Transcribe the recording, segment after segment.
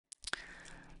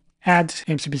add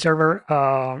MCP server,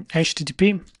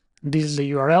 HTTP. This is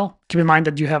the URL. Keep in mind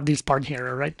that you have this part here,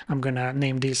 all right? I'm gonna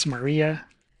name this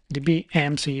MariaDB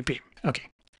MCP. Okay.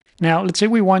 Now, let's say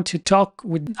we want to talk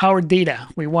with our data.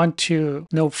 We want to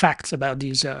know facts about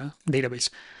this database.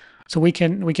 So we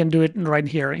can do it right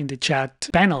here in the chat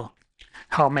panel.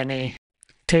 How many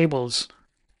tables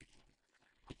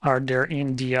are there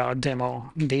in the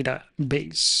demo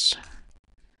database?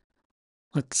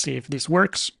 Let's see if this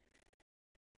works.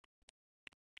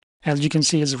 As you can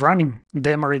see, it's running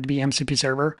the MariaDB MCP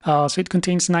server. So it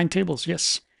contains 9 tables.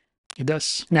 Yes, it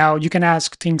does. Now you can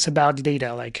ask things about the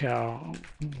data, like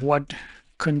what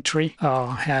country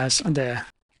has the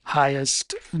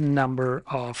highest number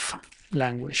of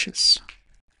languages.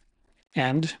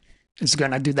 And it's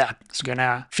gonna do that. It's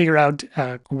gonna figure out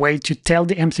a way to tell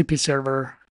the MCP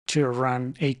server to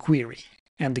run a query.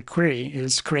 And the query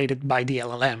is created by the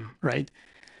LLM, right?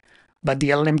 But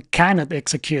the LLM cannot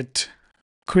execute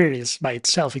queries by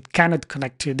itself. It cannot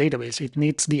connect to a database. It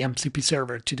needs the MCP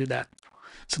server to do that.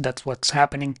 So that's what's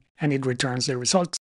happening, and it returns the results.